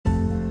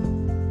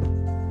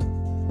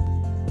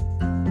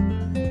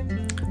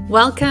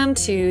Welcome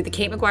to the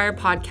Kate McGuire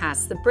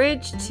podcast, The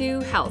Bridge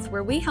to Health,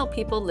 where we help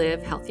people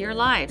live healthier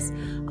lives.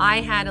 I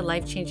had a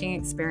life-changing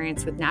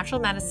experience with natural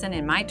medicine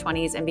in my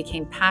 20s and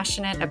became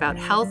passionate about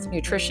health,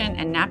 nutrition,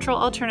 and natural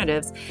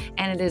alternatives,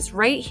 and it is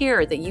right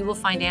here that you will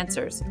find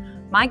answers.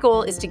 My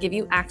goal is to give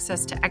you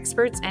access to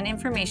experts and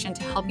information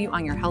to help you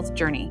on your health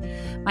journey.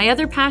 My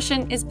other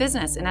passion is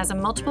business, and as a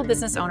multiple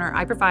business owner,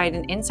 I provide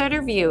an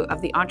insider view of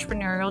the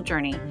entrepreneurial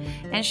journey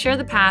and share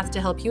the path to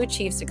help you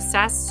achieve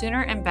success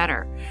sooner and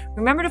better.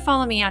 Remember to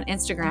follow me on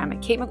Instagram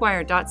at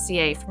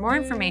katemcguire.ca for more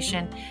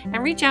information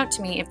and reach out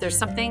to me if there's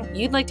something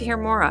you'd like to hear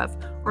more of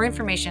or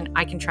information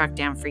I can track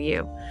down for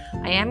you.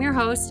 I am your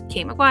host,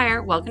 Kate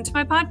McGuire. Welcome to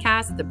my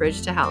podcast, The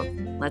Bridge to Health.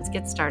 Let's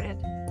get started.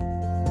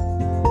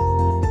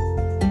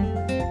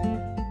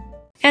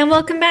 And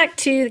welcome back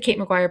to the Kate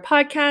McGuire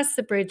podcast,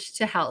 The Bridge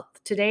to Health.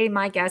 Today,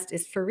 my guest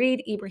is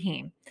Fareed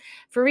Ibrahim.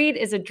 Fareed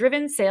is a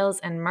driven sales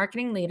and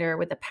marketing leader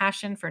with a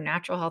passion for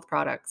natural health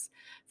products.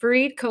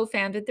 Fareed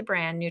co-founded the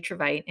brand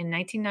Nutravite in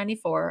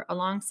 1994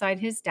 alongside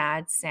his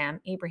dad, Sam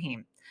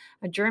Ibrahim,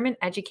 a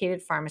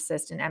German-educated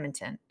pharmacist in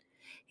Edmonton.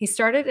 He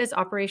started as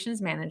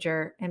operations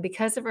manager and,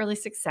 because of early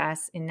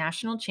success in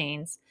national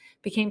chains,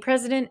 became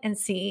president and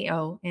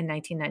CEO in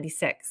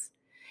 1996.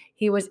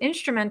 He was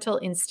instrumental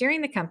in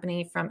steering the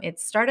company from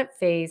its startup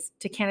phase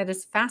to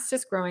Canada's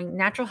fastest growing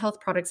natural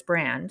health products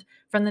brand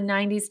from the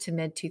 90s to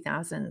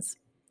mid-2000s.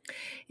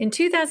 In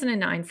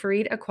 2009,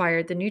 Fareed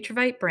acquired the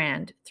Nutravite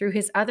brand through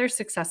his other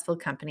successful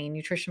company,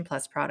 Nutrition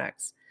Plus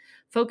Products,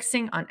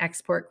 focusing on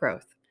export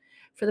growth.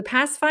 For the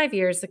past 5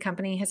 years, the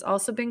company has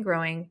also been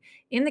growing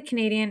in the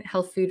Canadian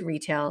health food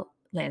retail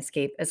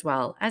landscape, as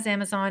well as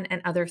Amazon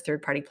and other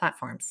third-party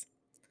platforms.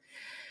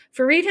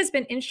 Fareed has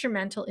been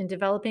instrumental in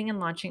developing and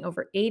launching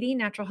over 80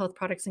 natural health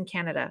products in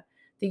Canada,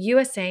 the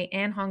USA,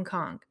 and Hong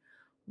Kong.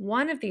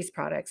 One of these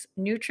products,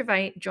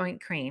 Nutravite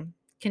Joint Cream,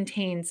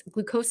 contains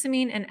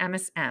glucosamine and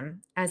MSM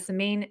as the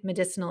main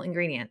medicinal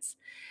ingredients.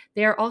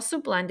 They are also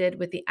blended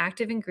with the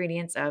active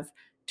ingredients of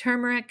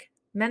turmeric,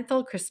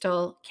 menthol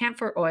crystal,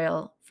 camphor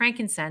oil,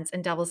 frankincense,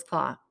 and devil's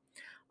claw.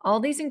 All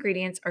these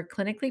ingredients are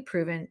clinically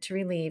proven to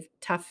relieve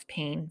tough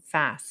pain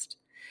fast.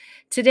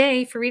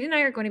 Today, Fareed and I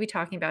are going to be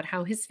talking about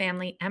how his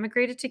family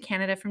emigrated to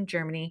Canada from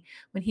Germany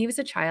when he was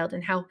a child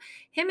and how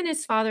him and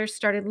his father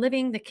started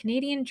living the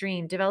Canadian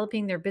dream,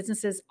 developing their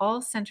businesses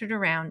all centered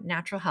around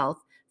natural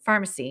health,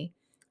 pharmacy,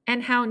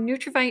 and how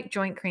Nutravite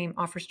Joint Cream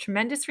offers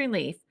tremendous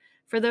relief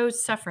for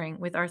those suffering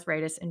with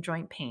arthritis and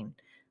joint pain.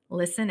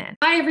 Listen in.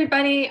 Hi,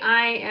 everybody.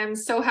 I am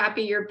so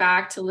happy you're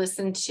back to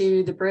listen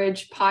to the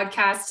Bridge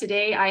podcast.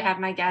 Today, I have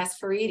my guest,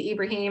 Fareed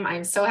Ibrahim.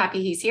 I'm so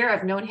happy he's here.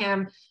 I've known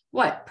him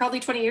probably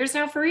 20 years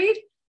now, Fareed?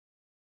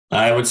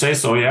 I would say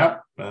so, yeah.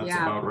 That's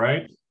about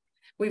right.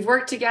 We've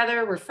worked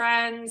together. We're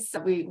friends.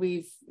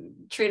 We've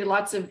traded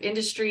lots of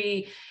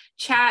industry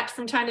chat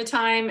from time to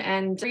time,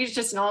 and Fareed's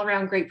just an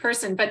all-around great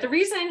person. But the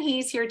reason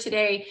he's here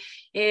today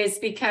is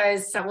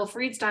because,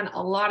 Fareed's done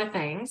a lot of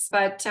things,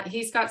 but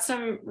he's got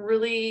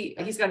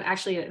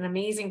actually an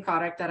amazing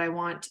product that I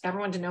want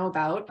everyone to know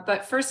about.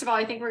 But first of all,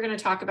 I think we're going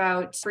to talk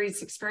about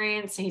Fareed's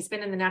experience. He's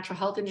been in the natural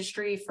health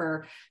industry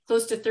for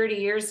close to 30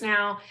 years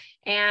now,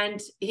 and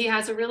he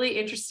has a really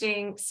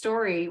interesting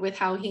story with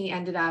how he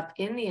ended up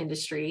in the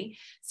industry.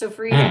 So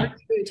Fareed,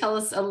 tell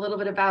us a little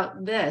bit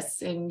about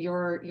this and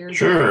your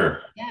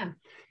Sure. Yeah.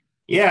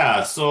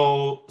 Yeah,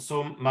 so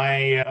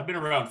I've been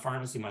around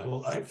pharmacy my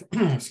whole life.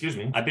 Excuse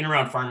me. I've been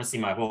around pharmacy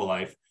my whole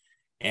life,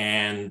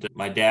 and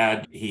my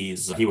dad, he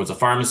was a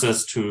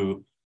pharmacist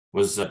who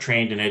was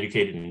trained and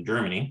educated in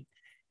Germany,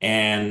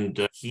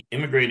 and he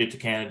immigrated to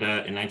Canada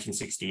in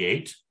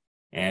 1968.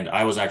 And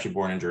I was actually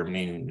born in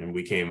Germany, and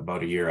we came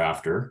about a year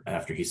after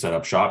he set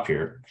up shop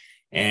here.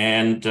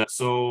 And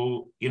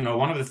so,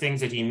 one of the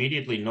things that he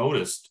immediately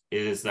noticed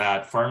is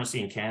that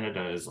pharmacy in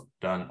Canada is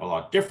done a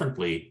lot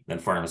differently than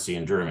pharmacy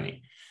in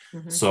Germany.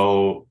 Mm-hmm.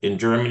 So in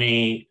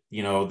Germany,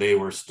 they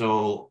were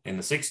still in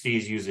the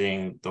 60s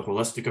using the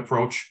holistic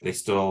approach. They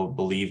still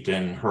believed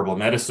in herbal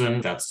medicine.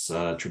 That's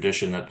a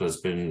tradition that has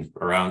been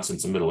around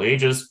since the Middle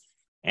Ages.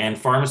 And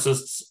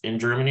pharmacists in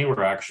Germany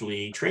were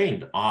actually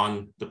trained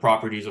on the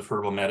properties of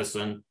herbal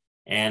medicine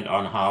and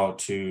on how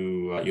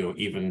to,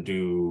 even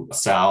do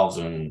salves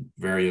and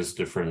various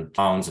different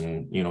compounds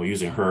and,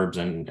 using herbs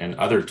and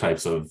other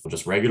types of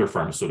just regular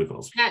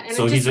pharmaceuticals. Yeah, and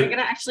so I'm going to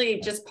actually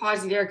just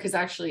pause you there because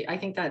actually I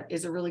think that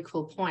is a really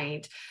cool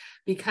point,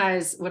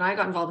 because when I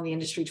got involved in the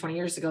industry 20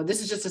 years ago,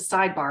 this is just a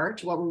sidebar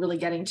to what we're really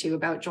getting to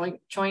about joint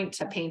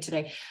pain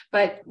today.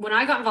 But when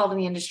I got involved in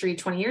the industry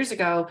 20 years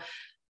ago,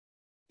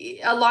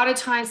 a lot of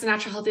times the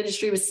natural health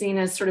industry was seen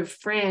as sort of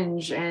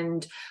fringe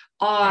and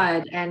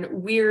odd and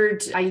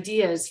weird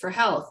ideas for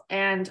health.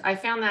 And I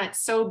found that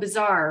so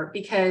bizarre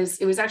because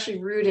it was actually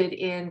rooted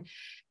in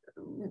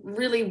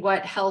really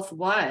what health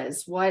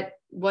was,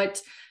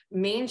 what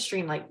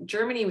mainstream, like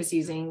Germany was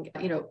using,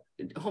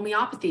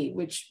 homeopathy,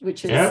 which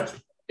has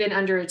been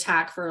under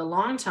attack for a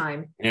long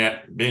time. Yeah,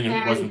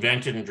 was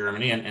invented in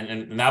Germany.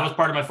 And that was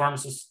part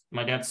of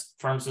my dad's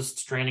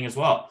pharmacist training as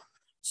well.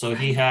 So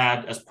he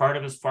had, as part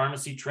of his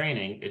pharmacy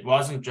training, it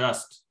wasn't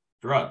just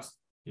drugs,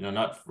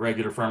 not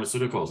regular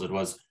pharmaceuticals. It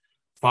was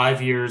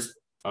 5 years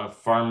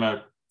of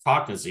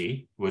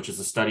pharmacognosy, which is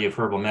the study of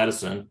herbal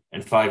medicine,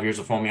 and 5 years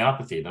of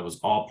homeopathy. That was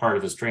all part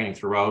of his training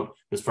throughout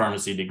his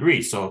pharmacy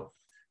degree. So,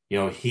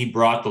 he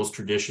brought those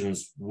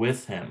traditions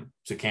with him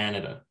to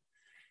Canada.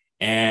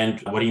 And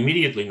what he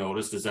immediately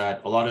noticed is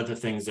that a lot of the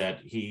things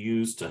that he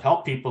used to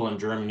help people in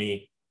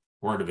Germany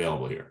weren't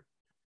available here.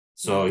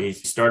 So he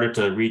started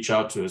to reach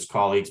out to his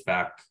colleagues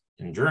back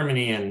in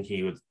Germany, and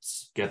he would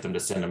get them to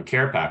send him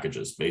care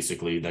packages,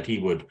 basically, that he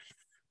would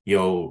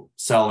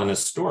sell in his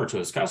store to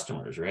his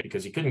customers, right?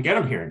 Because he couldn't get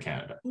them here in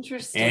Canada.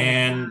 Interesting.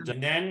 And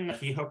then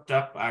he hooked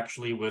up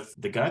actually with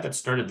the guy that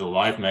started the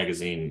Live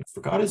magazine. I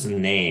forgot his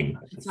name.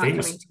 It's not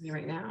coming to me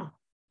right now.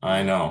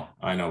 I know.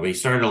 But he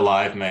started a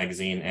Live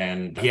magazine,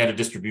 and he had a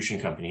distribution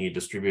company. He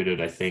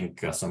distributed, I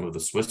think, some of the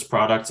Swiss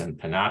products and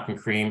Panatten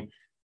cream.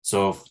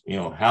 So,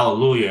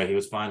 hallelujah, he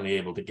was finally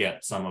able to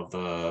get some of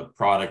the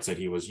products that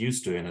he was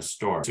used to in his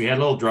store. So he had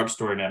a little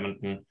drugstore in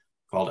Edmonton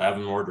called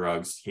Avonmore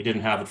Drugs. He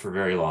didn't have it for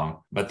very long,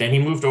 but then he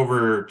moved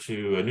over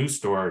to a new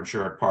store in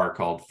Sherwood Park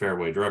called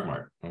Fairway Drug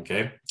Mart.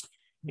 Okay.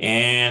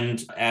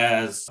 And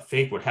as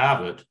fate would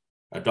have it,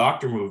 a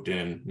doctor moved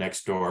in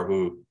next door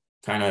who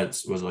kind of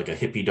was like a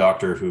hippie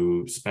doctor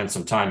who spent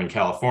some time in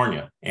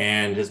California.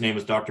 And his name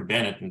was Dr.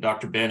 Bennett. And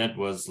Dr. Bennett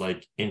was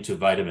like into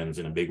vitamins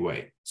in a big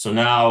way. So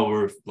now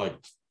we're like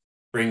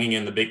bringing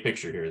in the big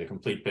picture here, the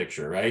complete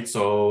picture, right?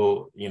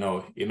 So,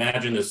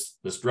 imagine this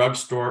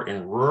drugstore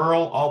in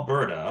rural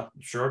Alberta,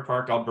 Sherwood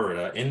Park,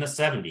 Alberta, in the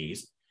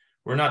 70s.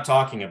 We're not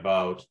talking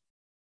about,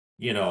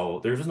 there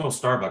was no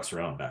Starbucks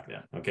around back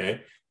then,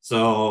 okay?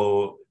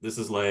 So this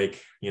is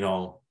like,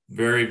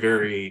 very,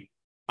 very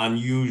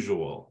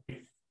unusual.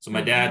 So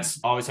my dad's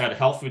always had a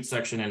health food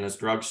section in his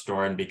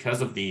drugstore, and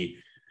because of the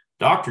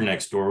doctor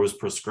next door was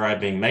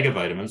prescribing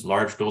megavitamins,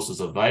 large doses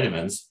of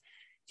vitamins,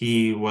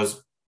 he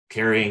was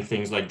carrying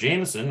things like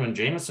Jameson when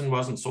Jameson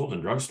wasn't sold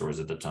in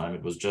drugstores at the time.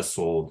 It was just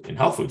sold in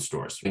health food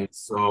stores. And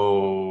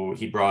so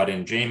he brought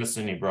in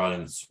Jameson, he brought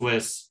in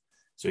Swiss.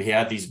 So he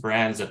had these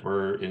brands that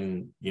were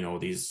in,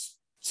 these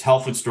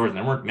health food stores. And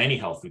there weren't many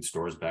health food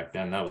stores back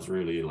then. That was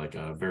really like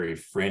a very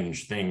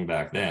fringe thing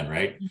back then,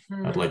 right?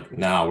 Not like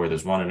now where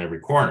there's one in every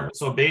corner.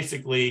 So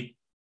basically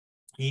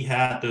he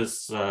had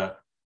this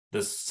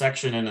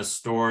section in a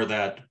store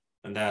that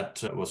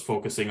was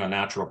focusing on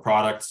natural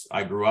products.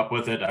 I grew up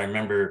with it. I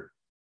remember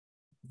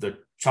the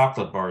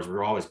chocolate bars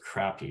were always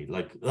crappy.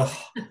 Like,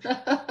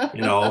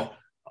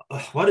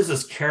 what is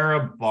this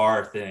Cara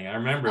bar thing? I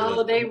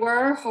remember. They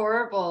were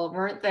horrible,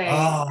 weren't they?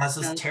 Oh, this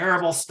is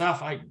terrible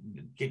stuff.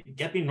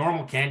 Get me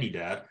normal candy,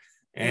 Dad.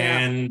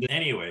 And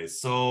anyways,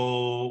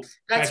 so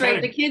that's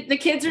right. The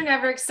kids are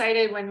never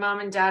excited when mom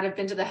and dad have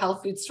been to the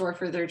health food store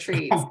for their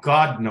treats. Oh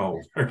God,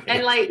 no.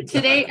 And like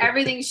today,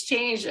 everything's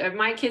changed.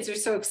 My kids are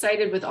so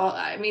excited with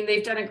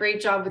they've done a great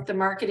job with the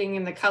marketing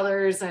and the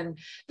colors and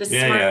the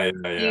smart.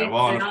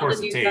 Well, and of course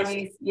the taste.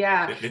 Gummies.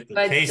 Yeah,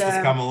 the taste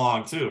has come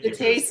along too.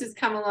 Taste has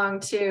come along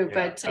too.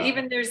 But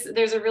even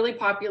there's a really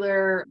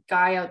popular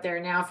guy out there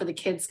now for the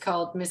kids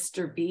called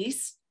Mr.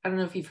 Beast. I don't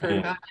know if you've heard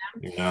about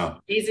him. Yeah.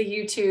 He's a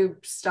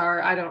YouTube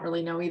star. I don't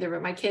really know either, but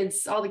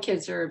all the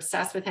kids are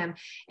obsessed with him.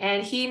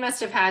 And he must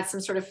have had some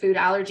sort of food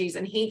allergies.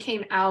 And he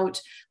came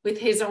out with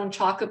his own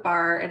chocolate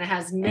bar, and it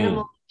has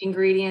minimal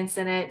ingredients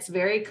in it. It's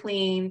very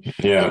clean.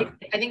 Yeah.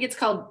 I think it's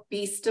called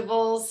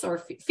Beastables or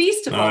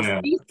Feastables. Oh,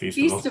 yeah.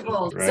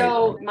 Feastables. Right.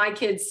 So my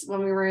kids,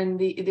 when we were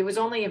it was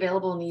only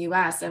available in the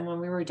US. And when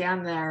we were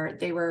down there,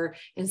 they were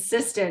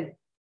insistent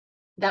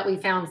that we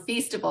found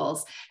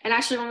Feastables. And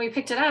actually, when we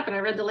picked it up and I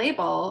read the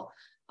label,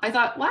 I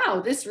thought,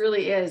 wow, this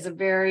really is a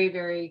very,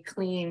 very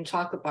clean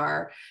chocolate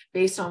bar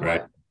based on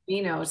what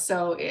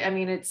so I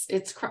mean,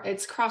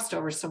 it's crossed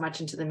over so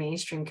much into the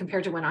mainstream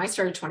compared to when I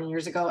started 20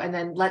 years ago. And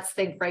then let's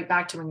think right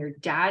back to when your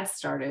dad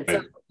started.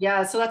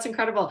 Right. So that's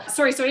incredible.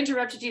 Sorry, so I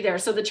interrupted you there.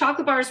 So the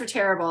chocolate bars were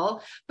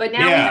terrible, but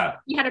now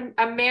we had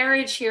a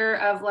marriage here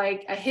of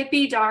like a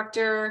hippie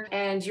doctor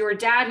and your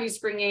dad who's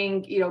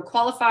bringing,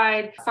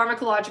 qualified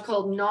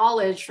pharmacological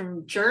knowledge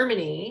from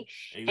Germany.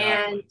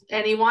 Exactly.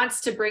 And he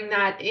wants to bring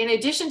that in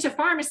addition to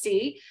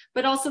pharmacy,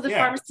 but also the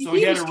pharmacy. So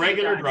he had a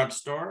regular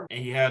drugstore,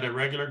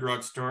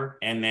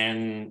 and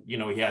then,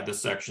 he had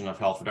this section of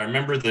health food. I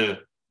remember the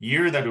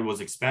year that it was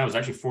expanded, it was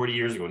actually 40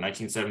 years ago,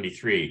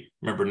 1973.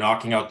 I remember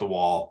knocking out the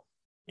wall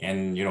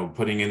and,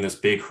 putting in this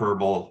big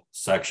herbal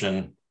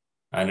section,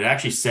 and it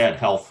actually said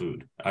health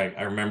food.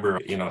 I remember,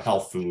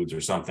 health foods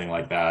or something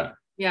like that.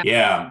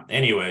 Yeah.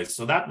 Anyway,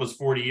 so that was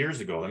 40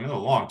 years ago. I mean, a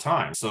long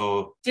time.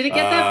 So did it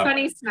get that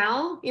funny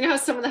smell? You know how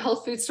some of the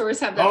health food stores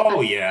have that? Oh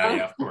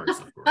yeah, of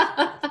course.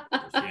 Yeah,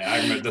 I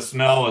remember the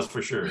smell was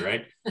for sure,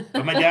 right?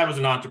 But my dad was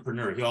an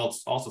entrepreneur. He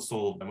also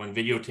sold when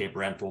videotape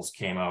rentals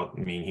came out.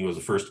 I mean, he was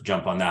the first to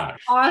jump on that.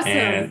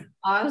 Awesome.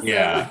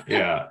 Yeah.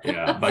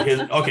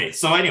 But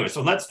so anyway,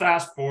 so let's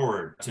fast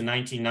forward to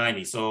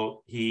 1990.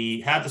 So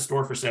he had the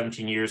store for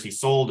 17 years. He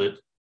sold it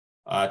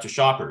to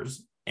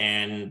Shoppers.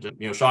 And,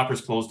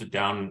 Shoppers closed it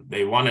down.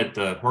 They wanted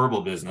the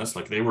herbal business,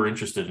 like they were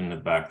interested in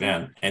it back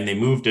then. And they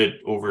moved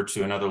it over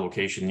to another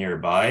location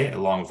nearby,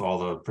 along with all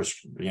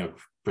the,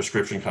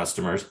 prescription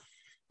customers.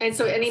 And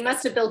he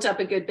must have built up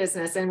a good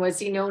business. And was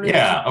he known?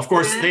 Yeah, of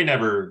course, they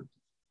never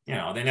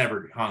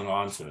hung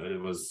on to it. It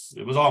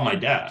was all my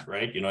dad,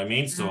 right? You know what I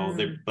mean? So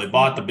they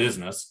bought the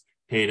business,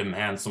 paid him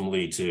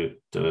handsomely to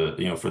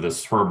for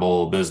this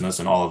herbal business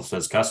and all of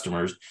his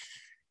customers.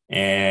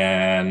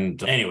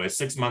 And anyway,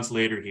 6 months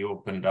later, he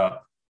opened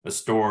up a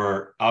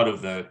store out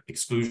of the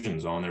exclusion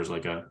zone. There's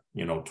like a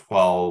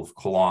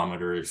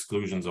 12-kilometer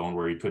exclusion zone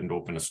where he couldn't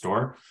open a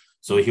store.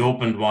 So he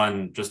opened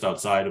one just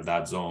outside of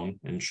that zone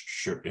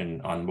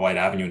on White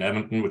Avenue in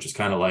Edmonton, which is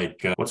kind of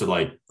like, what's it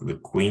like, the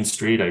Queen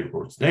Street? They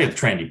the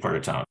trendy part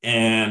of town.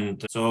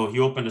 And so he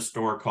opened a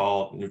store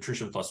called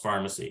Nutrition Plus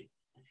Pharmacy.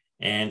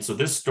 And so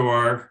this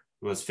store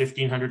was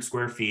 1,500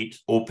 square feet,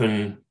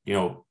 open,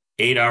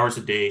 8 hours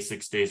a day,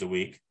 6 days a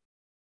week.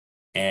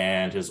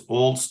 And his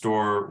old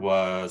store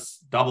was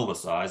double the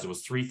size. It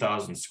was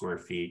 3,000 square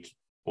feet,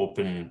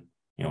 open,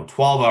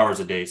 12 hours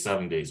a day,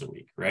 7 days a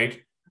week,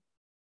 right?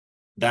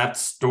 That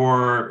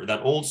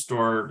old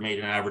store made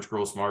an average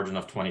gross margin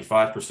of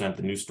 25%.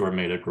 The new store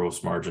made a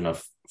gross margin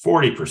of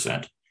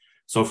 40%.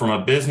 So from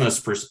a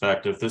business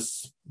perspective,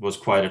 this was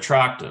quite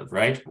attractive,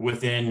 right?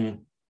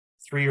 Within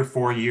 3 or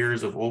 4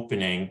 years of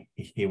opening,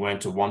 he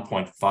went to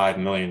 1.5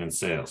 million in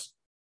sales.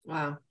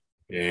 Wow.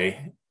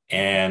 Okay.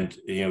 And,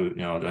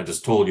 I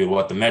just told you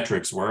what the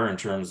metrics were in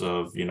terms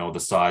of, the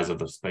size of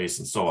the space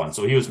and so on.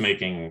 So he was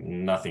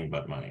making nothing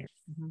but money.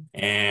 Mm-hmm.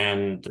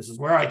 And this is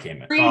where I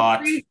came in.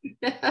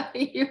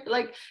 You're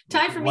like,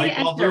 time for me light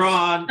to bulbs enter. Are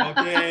on.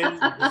 Okay.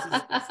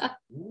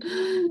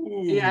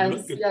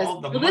 Yes.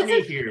 All the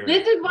money here.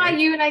 This is why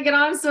you and I get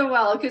on so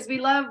well, because we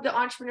love the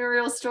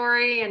entrepreneurial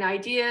story and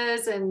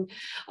ideas. And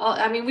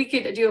we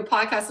could do a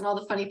podcast on all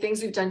the funny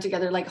things we've done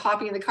together, like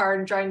hopping in the car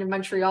and driving to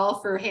Montreal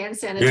for hand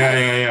sanitizer.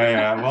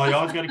 Yeah. Well, you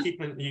always got to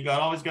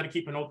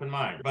keep an open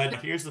mind. But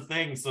here's the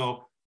thing.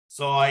 So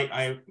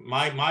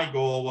my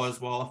goal was,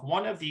 well, if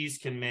one of these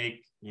can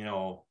make,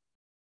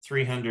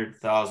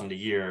 300,000 a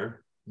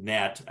year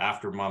net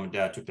after mom and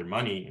dad took their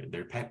money,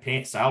 their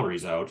paying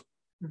salaries out,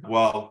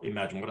 well,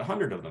 imagine what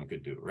 100 of them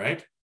could do, right?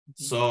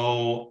 Mm-hmm.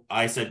 So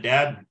I said,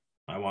 Dad,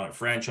 I want to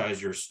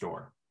franchise your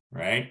store,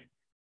 right?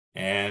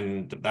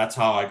 And that's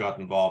how I got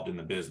involved in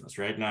the business.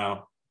 Right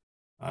now,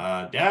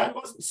 Dad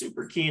wasn't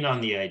super keen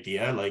on the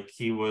idea. Like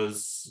he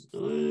was,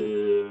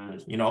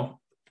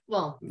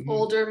 well,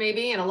 older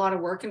maybe, and a lot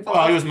of work involved.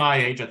 Well, he was my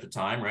age at the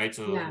time, right?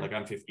 So like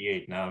I'm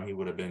 58 now. He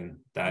would have been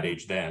that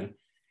age then.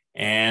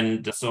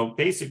 And so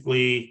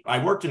basically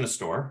I worked in the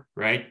store,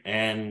 right?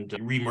 And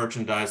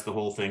re-merchandised the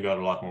whole thing, got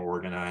a lot more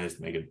organized,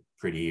 make it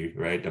pretty,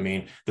 right? I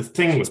mean, the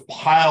thing was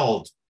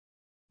piled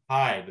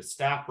high. The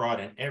staff brought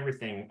in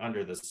everything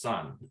under the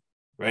sun,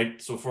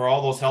 right? So for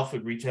all those health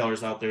food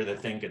retailers out there that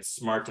think it's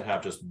smart to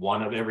have just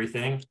one of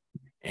everything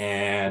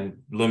and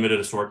limited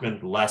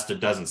assortment, lest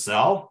it doesn't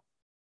sell,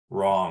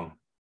 wrong.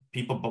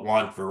 People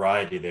want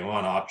variety. They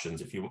want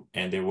options.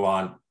 They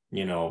want,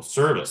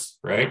 service,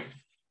 right?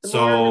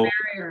 So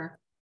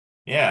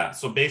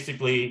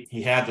basically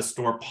he had the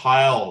store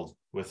piled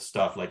with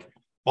stuff like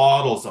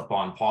bottles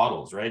upon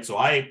bottles, right? So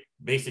I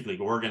basically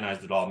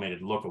organized it all, made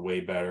it look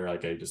way better.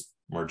 Like I just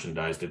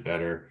merchandised it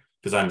better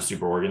because I'm a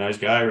super organized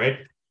guy, right?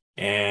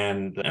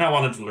 And I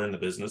wanted to learn the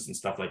business and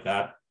stuff like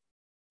that.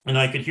 And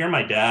I could hear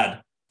my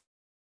dad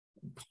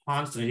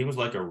constantly. He was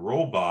like a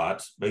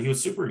robot, but he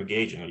was super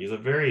engaging. He's a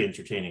very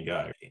entertaining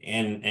guy.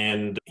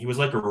 And he was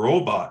like a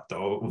robot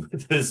though,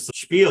 with his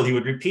spiel. He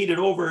would repeat it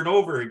over and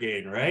over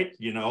again, right?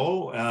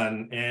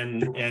 And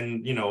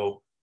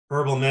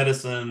herbal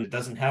medicine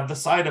doesn't have the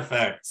side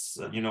effects.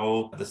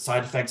 The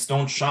side effects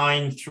don't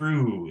shine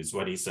through, is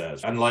what he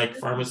says. Unlike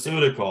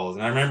pharmaceuticals.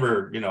 And I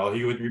remember,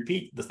 he would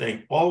repeat the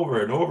thing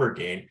over and over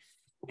again.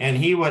 And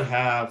he would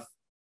have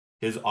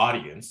his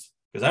audience,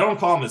 because I don't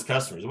call them his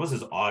customers, it was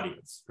his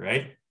audience,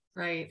 right?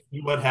 Right.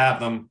 He would have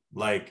them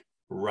like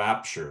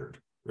raptured,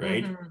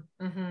 right?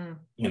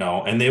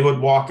 And they would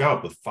walk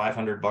out with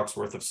 $500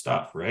 worth of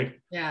stuff, right?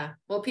 Yeah.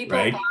 Well, people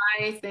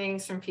buy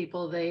things from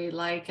people they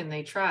like and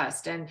they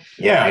trust. And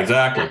yeah,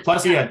 exactly.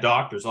 Plus he had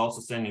doctors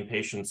also sending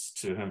patients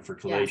to him for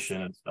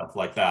collation and stuff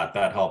like that.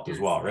 That helped as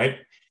well, right?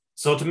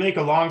 So to make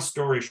a long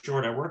story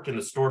short, I worked in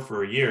the store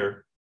for a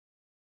year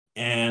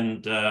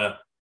and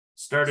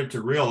started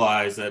to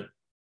realize that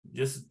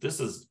this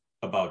is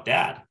about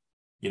Dad.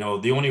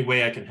 The only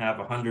way I can have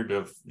 100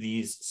 of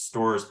these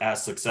stores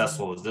as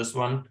successful as this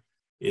one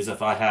is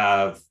if I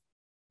have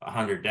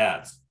 100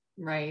 dads.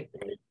 Right.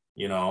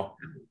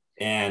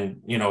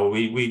 And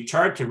we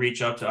tried to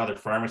reach out to other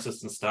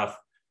pharmacists and stuff.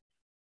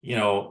 They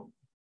don't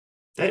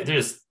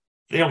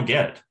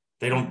get it.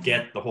 They don't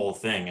get the whole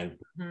thing. And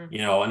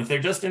and if they're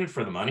just in it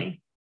for the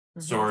money,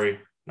 sorry,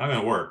 not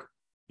going to work.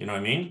 You know what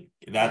I mean?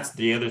 That's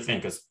the other thing,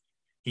 because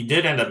he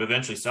did end up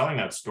eventually selling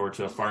that store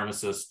to a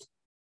pharmacist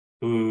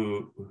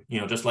who,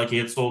 just like he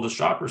had sold a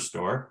Shopper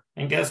store.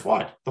 And guess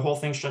what? The whole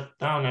thing shut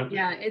down.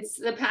 Yeah, it's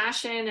the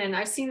passion. And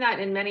I've seen that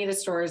in many of the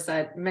stores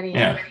that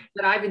Yeah.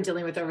 that I've been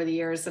dealing with over the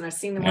years. And I've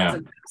seen the ones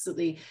that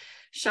absolutely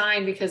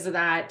shine because of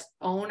that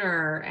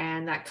owner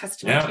and that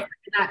customer care,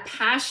 and that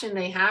passion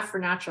they have for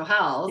natural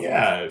health.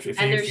 Yeah. If you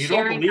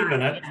don't believe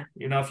in it,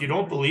 if you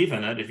don't believe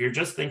in it, if you're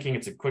just thinking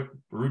it's a quick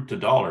route to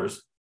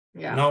dollars,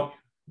 no,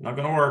 not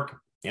going to work,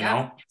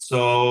 know?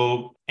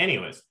 So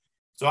anyways,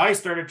 so I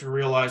started to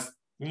realize,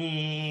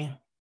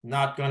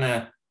 not going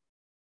to,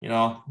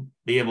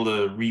 be able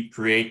to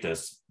recreate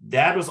this.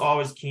 Dad was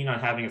always keen on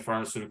having a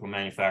pharmaceutical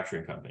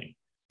manufacturing company.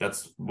 That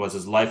was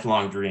his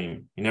lifelong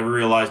dream. He never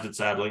realized it,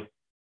 sadly,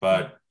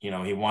 but,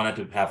 he wanted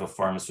to have a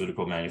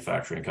pharmaceutical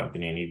manufacturing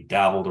company, and he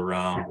dabbled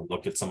around,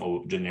 looked at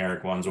some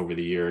generic ones over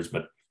the years.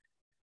 But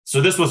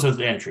so this was his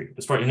entry,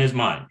 as far in his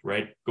mind,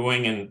 right?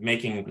 Going and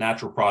making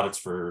natural products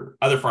for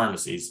other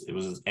pharmacies. It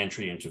was his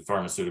entry into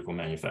pharmaceutical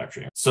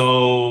manufacturing.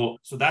 So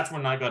that's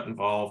when I got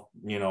involved.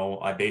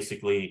 I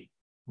basically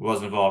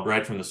was involved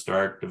right from the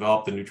start,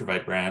 developed the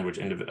NutraVite brand, which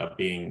ended up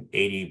being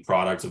 80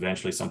 products,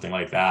 eventually something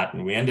like that.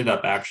 And we ended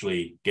up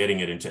actually getting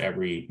it into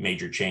every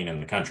major chain in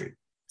the country.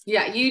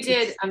 Yeah, you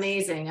did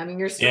amazing. I mean,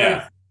 your story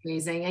is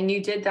amazing. And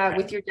you did that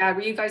with your dad.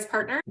 Were you guys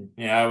partners?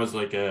 Yeah, I was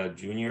like a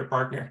junior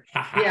partner.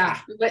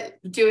 But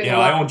doing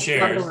I own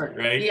shares,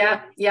 right?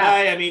 Yeah.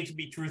 I mean,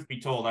 truth be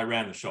told, I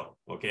ran the show.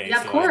 Okay. Yeah,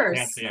 so of course. I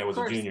can't say I was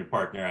a junior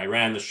partner. I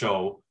ran the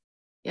show.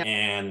 Yeah.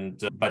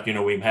 And but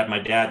we had my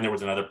dad, and there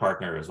was another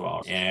partner as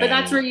well. But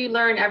that's where you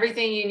learn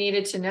everything you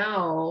needed to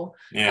know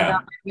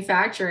about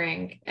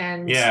manufacturing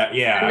and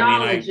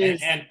knowledge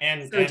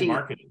and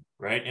marketing,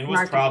 right? And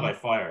was trial by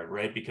fire,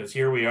 right? Because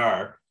here we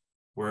are,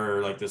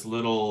 we're like this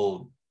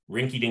little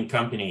rinky-dink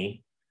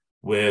company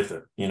with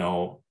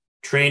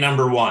tray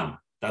number 1.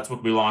 That's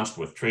what we launched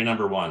with, tray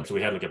number 1. So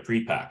we had like a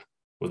pre-pack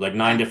with like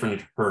 9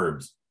 different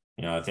herbs.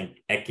 I think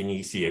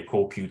echinacea,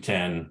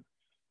 CoQ10,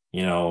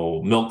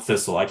 milk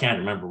thistle. I can't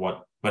remember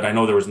what, but I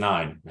know there was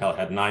 9. Hell, it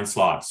had 9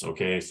 slots.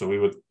 Okay. So we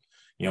would,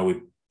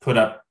 we put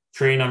up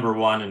tray number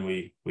 1, and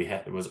we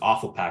had, it was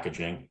awful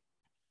packaging.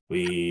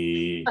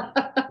 We,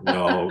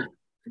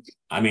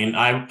 I mean,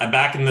 I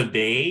back in the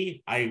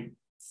day, I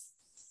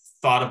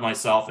thought of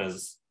myself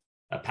as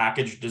a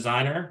package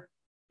designer.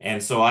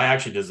 And so I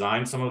actually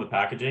designed some of the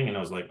packaging, and I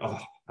was like, oh,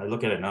 I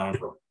look at it now and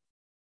go,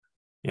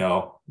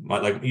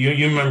 like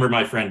you remember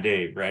my friend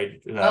Dave,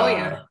 right?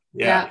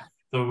 Yeah.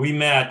 So we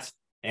met,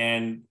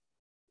 and,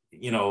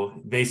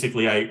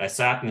 basically I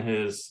sat in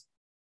his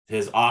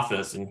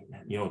office and,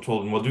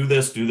 told him, well, do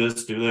this.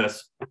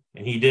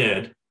 And he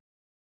did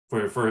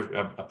for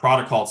a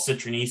product called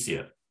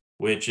Citronicea,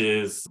 which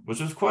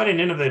was quite an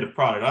innovative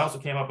product. I also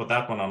came up with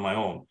that one on my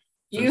own.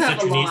 So you have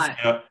Citronicea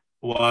a lot.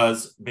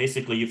 Was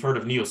basically, you've heard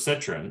of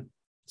Neocitrin.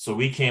 So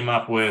we came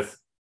up with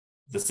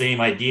the same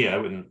idea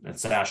in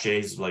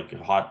sachets, like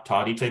a hot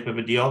toddy type of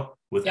a deal,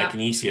 with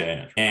echinacea in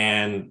it,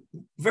 and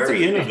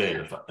very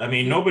innovative. I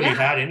mean, nobody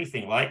had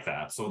anything like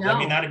that. So I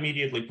mean, that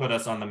immediately put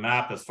us on the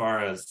map as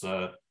far as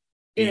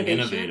being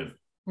innovative.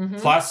 Mm-hmm.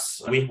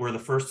 Plus, we were the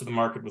first to the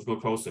market with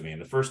glucosamine,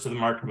 the first to the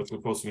market with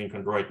glucosamine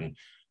chondroitin,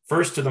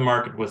 first to the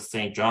market with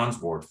St. John's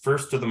wort,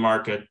 first to the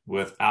market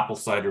with apple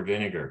cider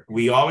vinegar.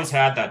 We always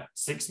had that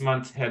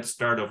 6-month head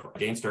start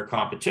against our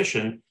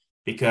competition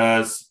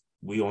because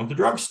we owned the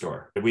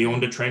drugstore. We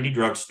owned a trendy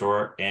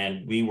drugstore,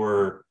 and we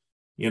were,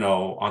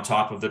 on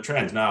top of the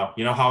trends. Now,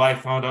 how I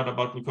found out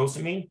about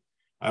glucosamine?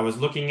 I was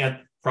looking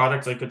at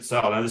products I could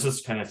sell. Now, this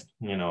is kind of,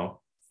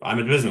 I'm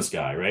a business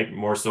guy, right?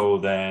 More so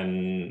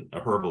than a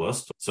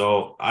herbalist.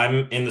 So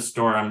I'm in the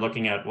store, I'm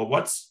looking at, well,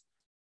 what's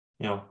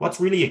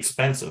really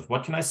expensive?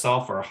 What can I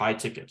sell for a high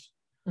ticket?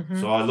 Mm-hmm.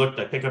 So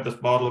I pick up this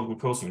bottle of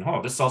glucosamine.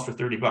 Oh, this sells for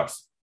 $30.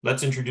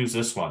 Let's introduce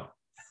this one.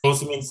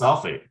 Glucosamine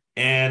sulfate.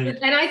 And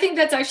I think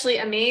that's actually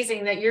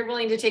amazing that you're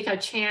willing to take a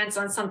chance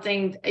on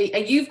something.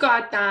 You've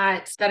got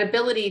that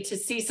ability to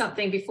see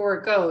something before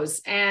it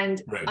goes. And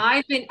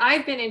I've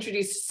been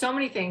introduced to so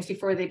many things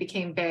before they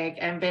became big,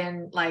 and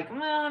been like,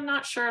 well, I'm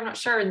not sure.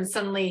 And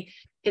suddenly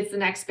it's the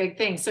next big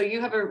thing. So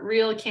you have a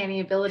real canny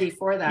ability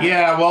for that.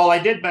 Yeah, well, I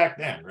did back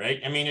then, right?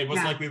 I mean, it was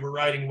like we were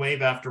riding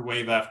wave after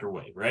wave after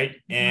wave, right?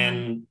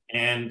 Mm-hmm.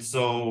 And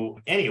so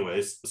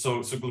anyways, so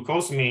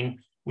glucosamine,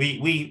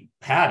 we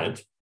had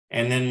it.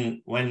 And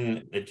then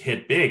when it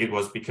hit big, it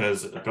was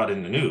because it got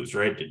in the news,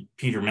 right?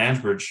 Peter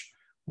Mansbridge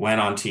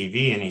went on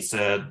TV and he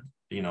said,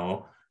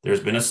 there's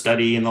been a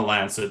study in the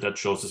Lancet that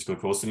shows this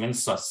glucosamine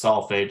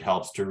sulfate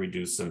helps to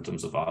reduce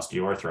symptoms of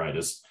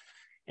osteoarthritis.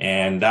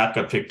 And that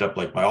got picked up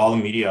by all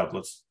the media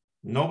outlets.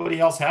 Nobody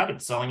else had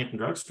it, selling it in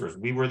drugstores.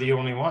 We were the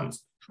only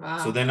ones. Wow.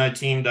 So then I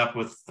teamed up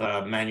with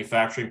a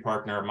manufacturing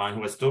partner of mine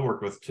who I still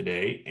work with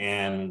today.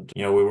 And,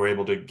 we were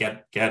able to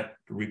get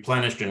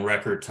replenished in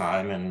record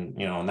time. And,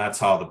 and that's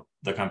how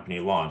the company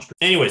launched.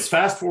 Anyways,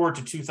 fast forward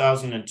to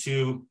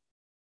 2002.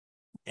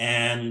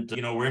 And,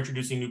 we're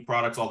introducing new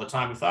products all the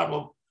time. We thought,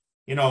 well,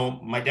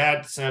 my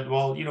dad said,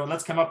 well,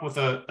 let's come up with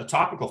a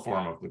topical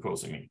form of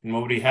glucosamine.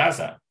 Nobody has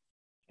that.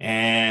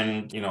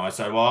 And, I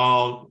said,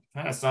 well,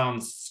 kind of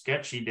sounds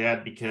sketchy,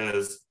 Dad,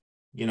 because,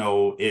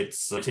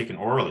 it's taken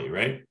orally,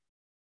 right?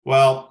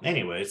 Well,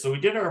 anyway, so we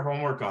did our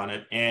homework on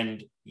it.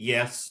 And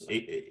yes,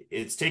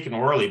 it's taken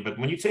orally, but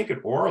when you take it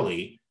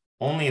orally,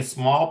 only a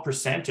small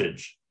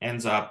percentage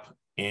ends up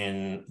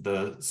in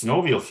the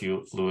synovial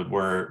fluid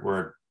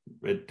where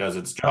it does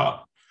its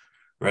job,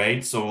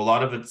 right? So a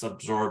lot of it's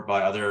absorbed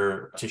by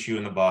other tissue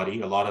in the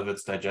body. A lot of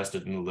it's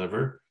digested in the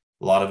liver.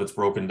 A lot of it's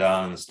broken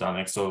down in the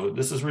stomach. So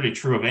this is really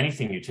true of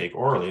anything you take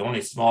orally. Only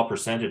a small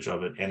percentage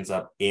of it ends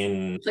up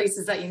in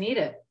places that you need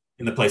it.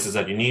 In the places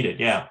that you need it,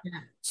 yeah.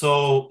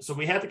 So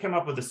we had to come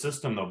up with a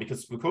system, though,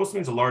 because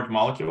glucosamine is a large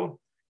molecule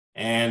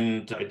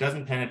and it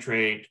doesn't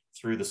penetrate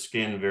through the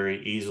skin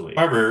very easily.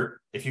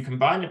 However, if you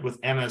combine it with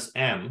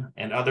MSM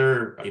and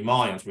other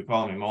emollients, we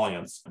call them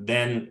emollients,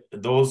 then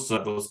those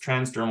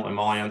transdermal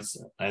emollients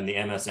and the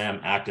MSM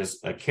act as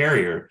a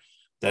carrier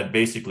that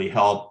basically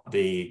help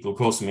the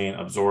glucosamine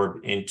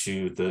absorb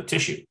into the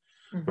tissue.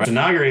 Mm-hmm. Right? So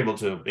now you're able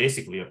to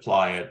basically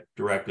apply it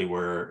directly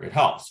where it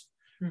helps.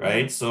 Mm-hmm.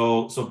 Right.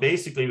 So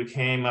basically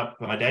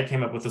my dad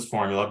came up with this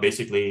formula,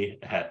 basically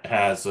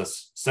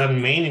has 7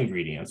 main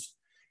ingredients,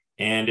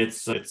 and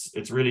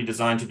it's really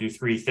designed to do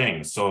 3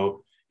 things.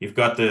 So you've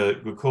got the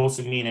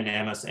glucosamine and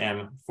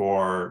MSM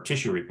for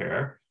tissue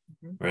repair,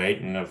 mm-hmm.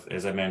 right? And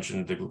as I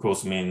mentioned, the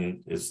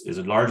glucosamine is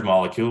a large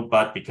molecule,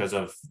 but because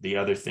of the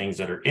other things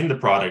that are in the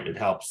product, it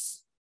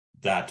helps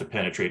that to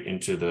penetrate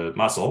into the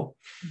muscle.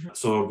 Mm-hmm.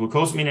 So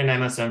glucosamine and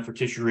MSM for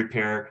tissue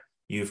repair.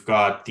 You've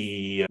got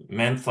the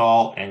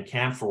menthol and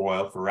camphor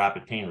oil for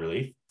rapid pain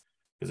relief,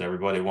 because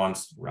everybody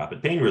wants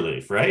rapid pain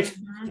relief, right?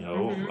 Mm-hmm,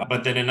 mm-hmm.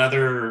 But then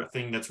another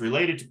thing that's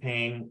related to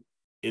pain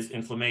is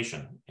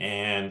inflammation.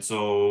 And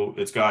so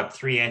it's got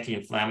 3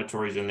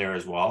 anti-inflammatories in there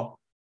as well.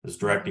 This is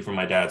directly from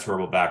my dad's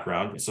herbal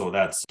background. So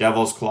that's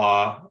devil's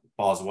claw,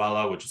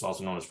 boswellia, which is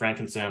also known as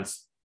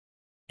frankincense,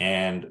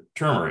 and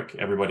turmeric.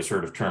 Everybody's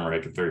heard of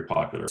turmeric. It's very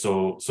popular.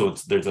 So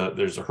there's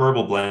a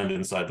herbal blend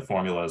inside the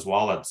formula as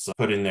well that's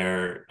put in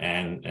there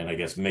and I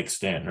guess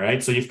mixed in,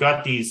 right? So you've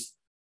got these,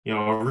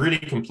 a really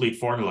complete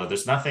formula.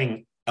 There's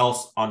nothing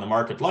else on the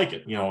market like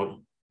it. A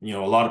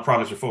lot of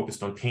products are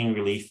focused on pain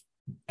relief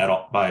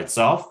by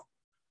itself.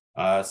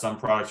 Some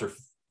products are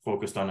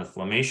focused on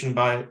inflammation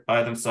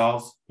by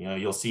themselves.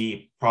 You'll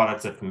see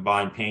products that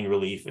combine pain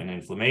relief and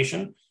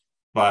inflammation,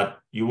 but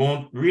you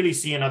won't really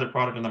see another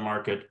product in the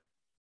market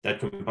that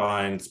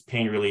combines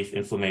pain relief,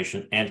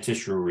 inflammation, and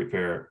tissue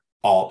repair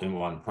all in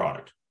one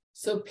product.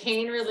 So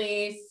pain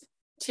relief,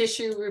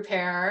 tissue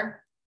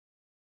repair.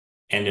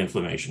 And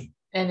inflammation.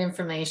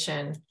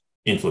 Inflammation,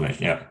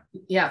 yeah.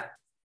 Yeah.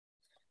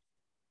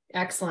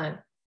 Excellent.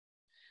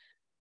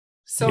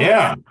 So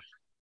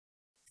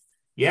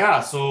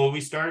Yeah, so we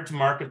started to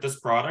market this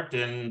product,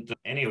 and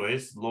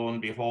anyways, lo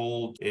and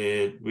behold,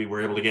 we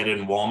were able to get it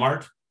in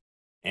Walmart,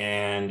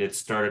 and it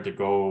started to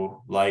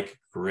go like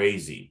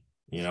crazy.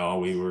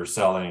 We were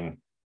selling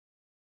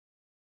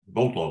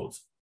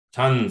boatloads,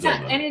 tons of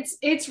them. And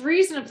it's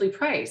reasonably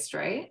priced,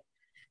 right?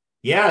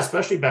 Yeah,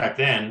 especially back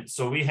then.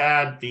 So we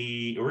had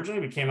originally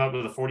we came out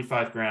with a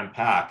 45-gram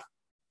pack,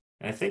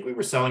 and I think we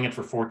were selling it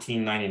for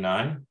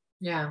 $14.99.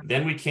 Yeah.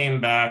 Then we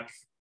came back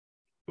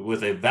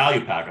with a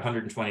value pack,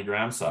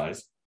 120-gram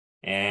size,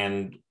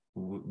 and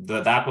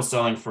that was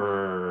selling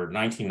for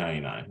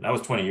 $19.99. That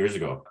was 20 years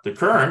ago. The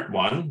current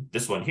one,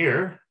 this one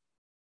here,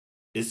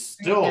 is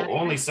still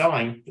only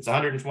selling. It's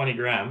 120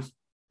 grams.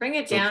 Bring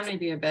it down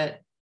maybe a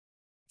bit.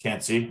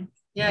 Can't see.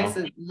 Yeah,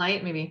 it's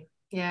light maybe.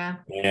 Yeah.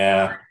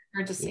 Yeah.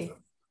 Hard to see.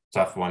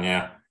 Tough one,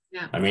 yeah.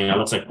 Yeah. I mean,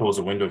 unless I close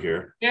a window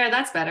here. Yeah,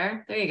 that's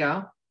better. There you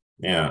go.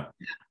 Yeah.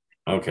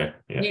 Okay.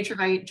 Yeah.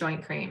 NutraVite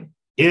joint cream.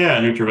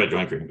 Yeah, NutraVite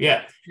joint cream.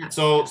 Yeah.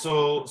 So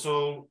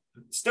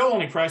still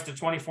only priced at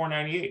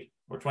 $24.98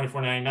 or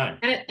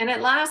 $24.99. And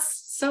it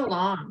lasts so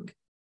long.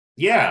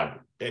 Yeah.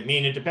 I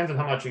mean, it depends on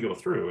how much you go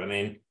through. I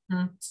mean,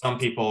 some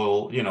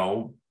people,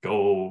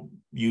 go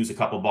use a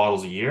couple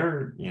bottles a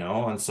year,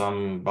 and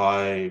some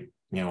buy,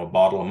 a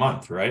bottle a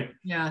month, right?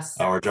 Yes.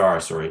 Or a jar,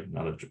 sorry,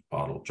 not a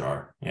bottle,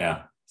 jar.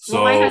 Yeah.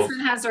 So my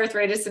husband has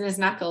arthritis in his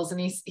knuckles,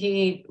 and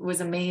he was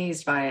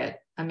amazed by it.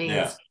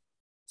 Amazed.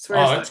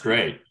 Yeah. That's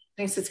great.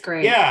 Thinks it's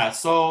great. Yeah.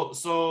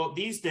 So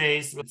these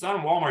days it's not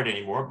on Walmart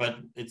anymore, but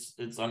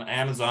it's on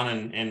Amazon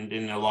and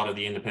in a lot of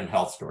the independent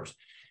health stores.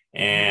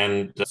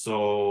 And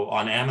so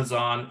on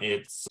Amazon,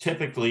 it's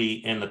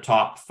typically in the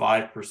top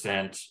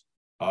 5%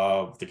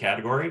 of the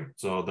category.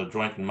 So the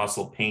joint and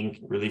muscle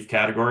pain relief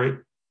category,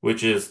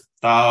 which is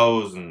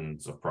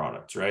thousands of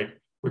products, right?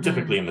 We're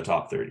typically in the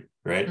top 30,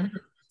 right? Mm-hmm.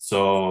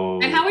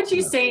 So. And how would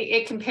you say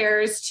it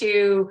compares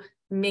to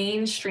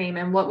mainstream,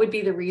 and what would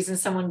be the reason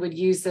someone would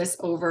use this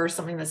over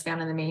something that's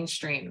found in the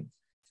mainstream?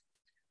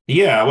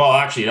 Yeah, well,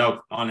 actually,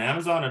 on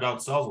Amazon, it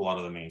outsells a lot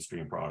of the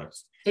mainstream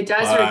products. It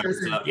does, or it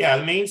doesn't? Yeah,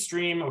 the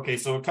mainstream. Okay,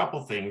 so a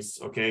couple things.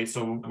 Okay,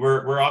 so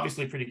we're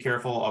obviously pretty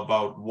careful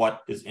about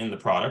what is in the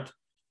product.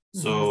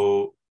 Mm-hmm.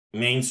 So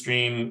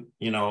mainstream,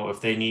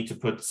 if they need to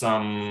put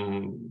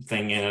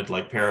something in it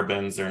like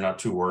parabens, they're not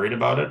too worried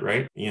about it,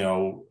 right?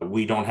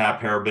 We don't have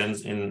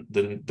parabens in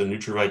the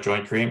Nutravite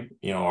joint cream.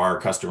 Our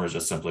customers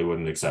just simply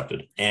wouldn't accept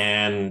it.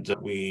 And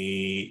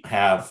we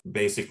have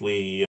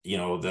basically,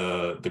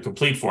 the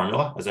complete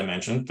formula, as I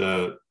mentioned,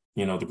 the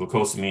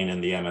glucosamine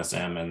and the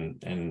MSM,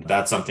 and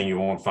that's something you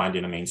won't find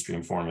in a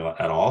mainstream formula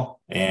at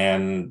all.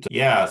 And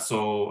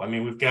so,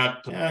 we've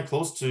got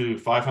close to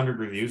 500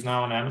 reviews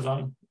now on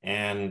Amazon,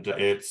 and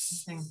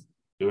it's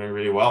doing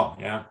really well.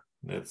 Yeah.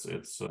 It's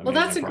well,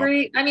 that's a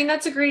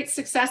great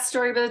success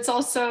story, but it's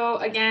also,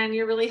 again,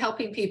 you're really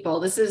helping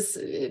people. This is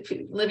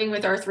living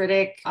with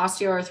arthritic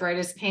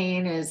osteoarthritis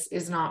pain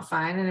is not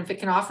fun. And if it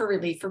can offer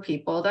relief for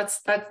people, that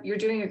you're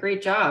doing a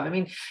great job.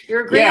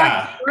 You're a great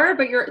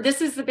entrepreneur, but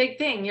this is the big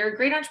thing. You're a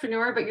great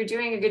entrepreneur, but you're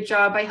doing a good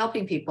job by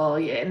helping people.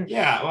 And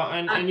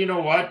you know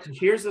what,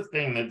 here's the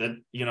thing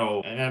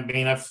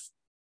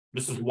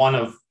this is one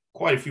of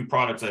quite a few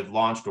products I've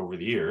launched over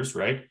the years,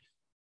 right?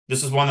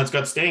 This is one that's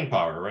got staying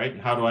power, right?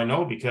 And how do I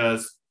know?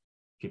 Because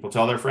people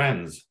tell their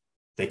friends,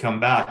 they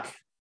come back.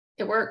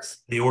 It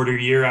works. They order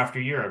year after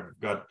year. I've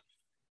got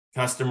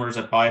customers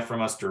that buy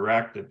from us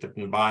direct that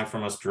didn't buy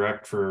from us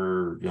direct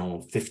for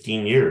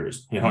 15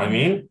 years. You know what I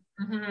mean?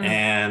 Mm-hmm.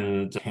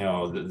 And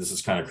this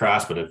is kind of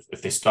crass, but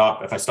if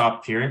I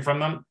stop hearing from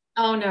them,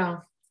 oh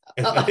no.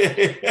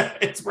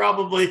 It's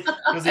probably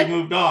because they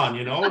moved on.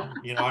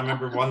 I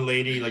remember one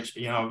lady,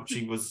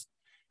 she was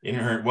into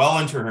her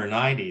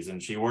 90s,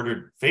 and she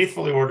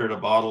faithfully ordered a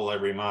bottle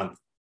every month.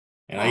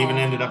 And I even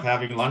ended up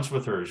having lunch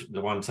with her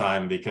the one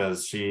time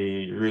because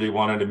she really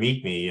wanted to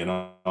meet me.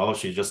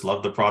 She just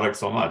loved the product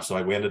so much.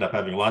 So we ended up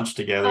having lunch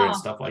together and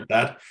stuff like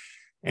that.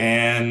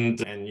 And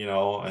then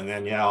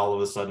all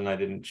of a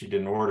sudden she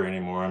didn't order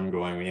anymore. I'm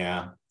going,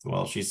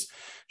 well, she's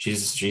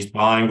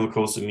buying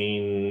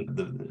glucosamine,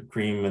 the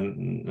cream,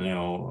 and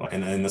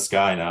in the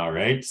sky now,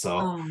 right?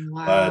 So,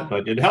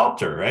 but it helped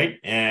her, right?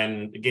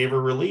 And it gave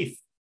her relief.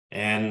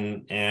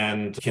 And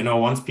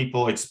once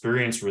people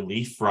experience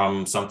relief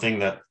from something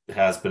that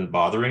has been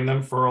bothering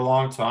them for a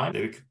long time,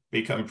 they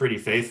become pretty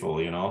faithful,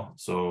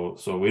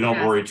 so we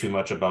don't worry too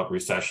much about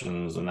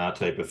recessions and that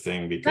type of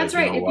thing, because that's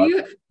right.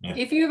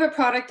 If you have a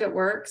product that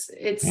works,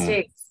 it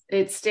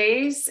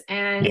stays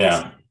and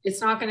it's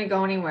not going to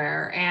go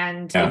anywhere.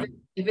 And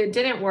if it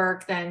didn't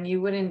work, then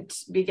you wouldn't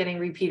be getting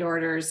repeat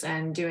orders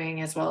and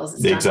doing as well as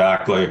it's done.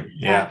 Exactly.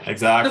 Yeah,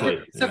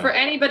 exactly. So for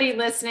anybody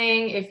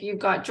listening, if you've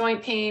got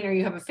joint pain or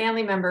you have a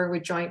family member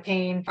with joint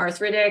pain,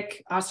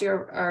 arthritic,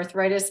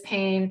 osteoarthritis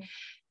pain,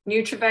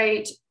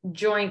 Nutravite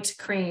joint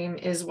cream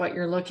is what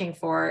you're looking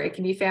for. It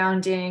can be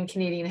found in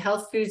Canadian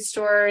health food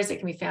stores. It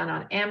can be found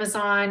on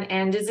Amazon.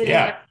 And is it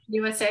in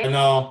USA?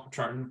 No,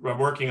 I'm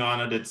working on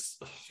it. It's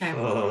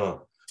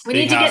we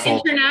need to get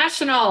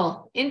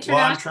international. Well,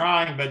 I'm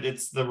trying, but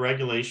it's the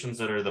regulations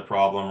that are the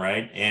problem,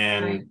 right?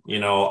 And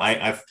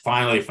I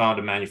finally found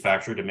a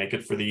manufacturer to make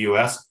it for the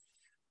US,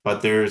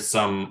 but there's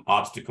some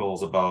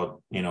obstacles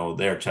about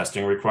their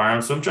testing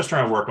requirements. So I'm just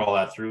trying to work all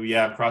that through.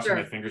 I'm crossing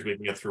my fingers we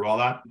can get through all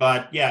that.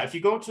 But if you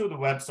go to the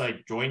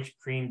website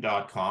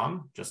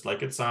jointcream.com, just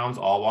like it sounds,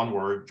 all one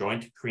word,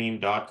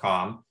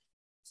 jointcream.com,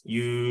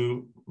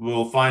 you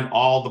will find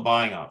all the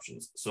buying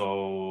options.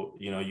 So,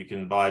 you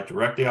can buy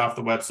directly off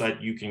the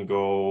website. You can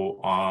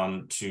go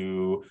on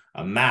to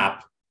a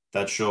map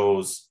that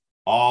shows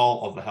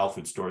all of the health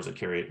food stores that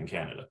carry it in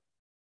Canada,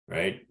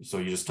 right? So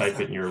you just type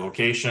it in your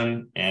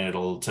location and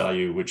it'll tell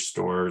you which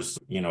stores,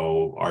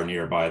 are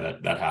nearby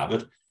that have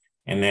it.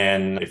 And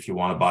then if you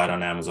want to buy it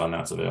on Amazon,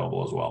 that's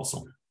available as well.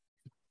 So.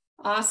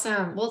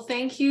 Awesome. Well,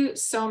 thank you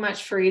so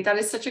much, Fareed. That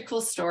is such a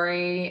cool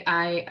story.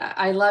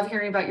 I love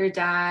hearing about your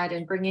dad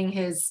and bringing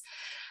his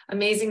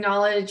amazing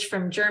knowledge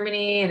from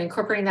Germany and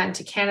incorporating that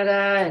into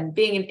Canada, and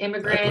being an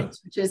immigrant,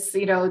 which is,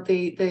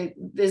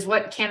 is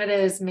what Canada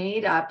is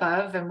made up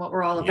of and what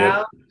we're all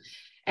about.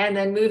 And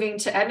then moving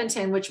to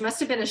Edmonton, which must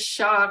have been a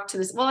shock to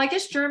this. Well, I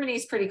guess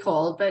Germany's pretty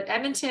cold, but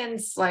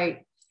Edmonton's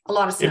like a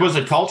lot of snow. It was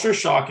a culture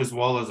shock as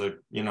well as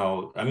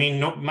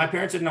my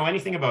parents didn't know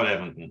anything about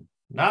Edmonton.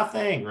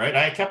 Nothing, right?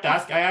 I kept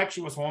asking. I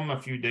actually was home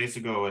a few days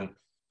ago and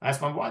I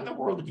asked mom, why in the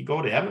world did you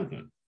go to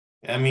Edmonton?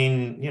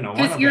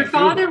 Because your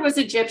father was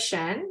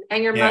Egyptian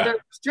and your mother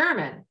was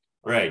German.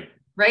 Right.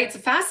 Right. It's a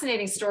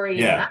fascinating story.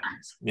 Yeah.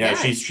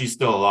 She's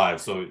still alive.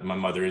 So my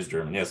mother is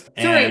German. Yes.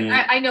 Sorry,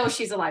 I know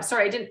she's alive.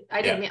 Sorry, I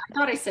didn't mean, I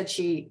thought I said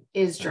she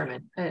is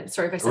German.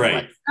 Sorry if I said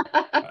right.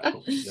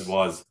 It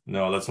was.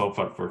 No, let's hope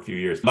for a few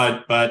years.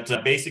 But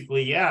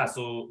basically,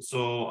 So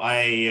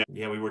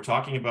we were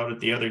talking about it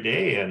the other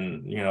day,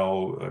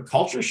 and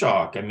culture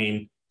shock.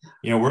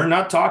 We're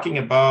not talking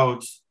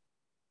about.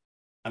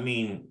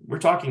 We're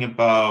talking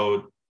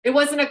about. It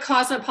wasn't a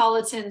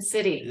cosmopolitan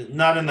city.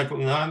 Not in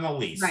the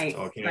least. Right.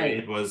 Okay. Right.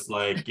 It was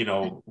like,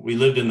 we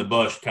lived in the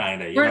bush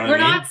kind of. We're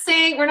not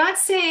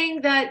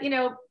saying that,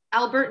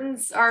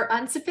 Albertans are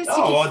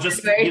unsophisticated. Oh, well,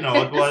 just, right?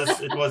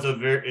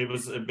 it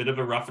was a bit of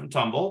a rough and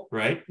tumble,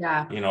 right?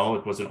 Yeah.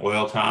 It was an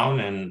oil town,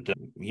 and,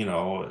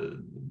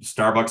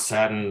 Starbucks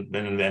hadn't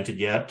been invented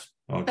yet.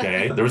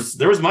 Okay.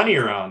 There was money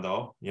around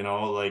though,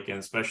 like, and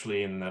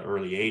especially in the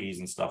early 80s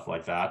and stuff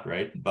like that,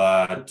 right?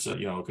 But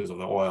because of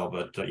the oil,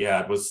 but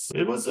yeah, it was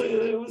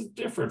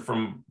different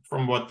from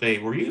what they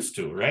were used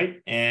to,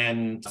 right?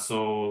 And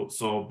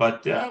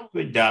but yeah,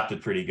 we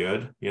adapted pretty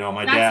good.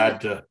 My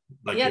dad,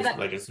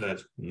 like I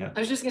said, yeah. I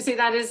was just gonna say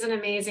that is an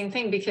amazing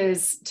thing,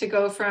 because to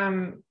go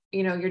from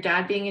your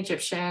dad being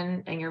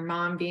Egyptian and your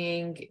mom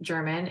being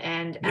German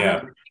and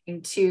Yeah.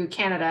 emigrating to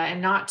Canada,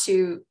 and not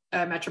to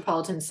a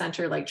metropolitan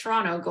center like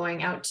Toronto,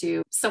 going out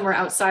to somewhere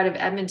outside of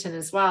Edmonton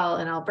as well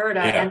in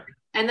Alberta, Yeah.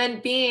 and then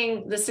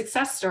being the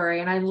success story.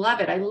 And I love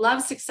it. I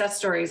love success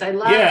stories. I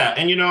love. Yeah,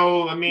 and I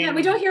Yeah, mean,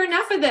 we don't hear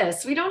enough of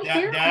this. We don't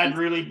hear. Dad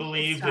really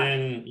believed stuff.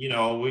 in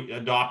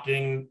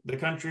adopting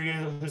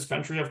his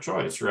country of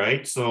choice,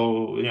 right?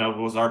 So it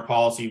was our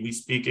policy. We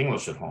speak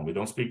English at home. We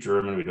don't speak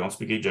German. We don't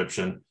speak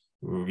Egyptian.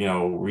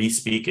 We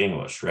speak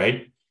English,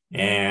 right?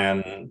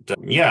 And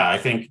yeah, I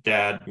think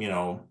Dad,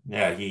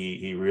 yeah,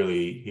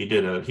 he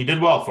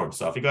did well for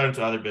himself. He got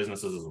into other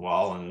businesses as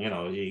well, and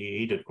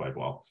he did quite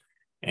well.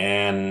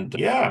 And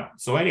yeah,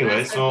 so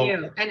anyway,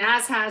 and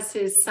as has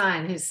his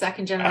son, his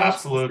second generation.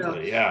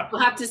 Absolutely, so yeah.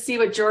 We'll have to see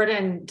what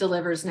Jordan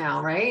delivers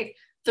now, right?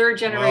 Third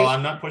generation. Well,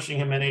 I'm not pushing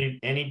him in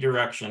any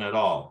direction at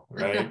all,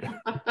 right?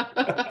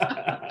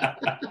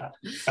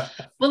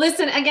 Well,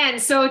 listen, again,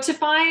 so to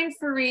find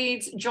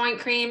Fareed's Joint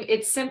Cream,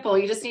 it's simple.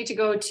 You just need to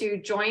go to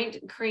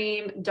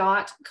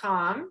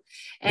jointcream.com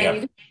and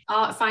you can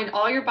find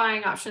all your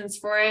buying options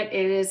for it.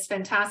 It is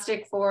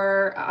fantastic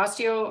for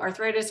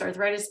osteoarthritis,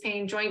 arthritis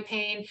pain, joint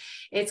pain.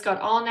 It's got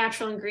all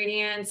natural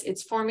ingredients.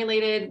 It's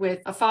formulated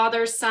with a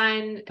father,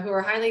 son who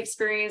are highly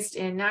experienced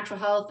in natural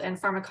health and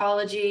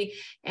pharmacology,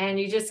 and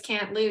you just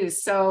can't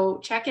lose.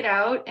 So check it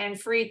out. And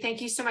Fareed, thank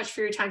you so much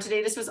for your time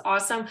today. This was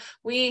awesome.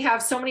 We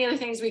have so many other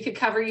things we could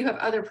cover. You have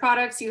other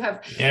products. You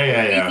have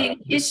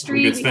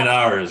history. We could spend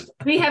hours.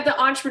 We have the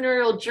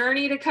entrepreneurial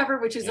journey to cover,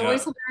 which is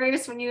always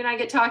hilarious when you and I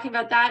get talking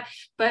about that.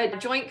 But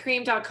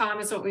jointcream.com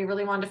is what we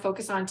really wanted to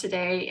focus on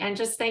today. And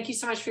just thank you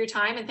so much for your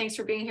time. And thanks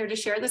for being here to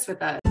share this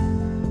with us.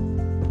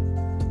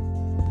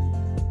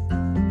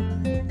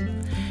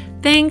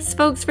 Thanks,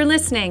 folks, for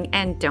listening.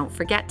 And don't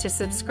forget to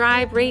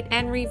subscribe, rate,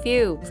 and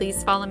review.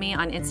 Please follow me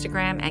on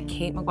Instagram at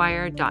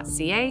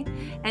katemaguire.ca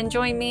and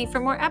join me for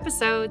more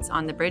episodes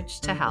on The Bridge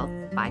to Health.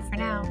 Bye for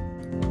now.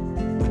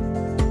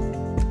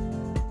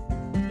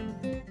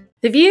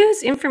 The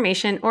views,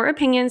 information, or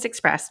opinions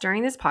expressed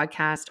during this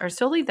podcast are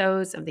solely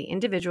those of the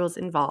individuals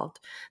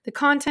involved. The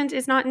content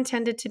is not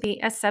intended to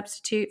be a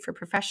substitute for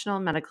professional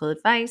medical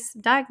advice,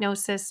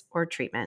 diagnosis, or treatment.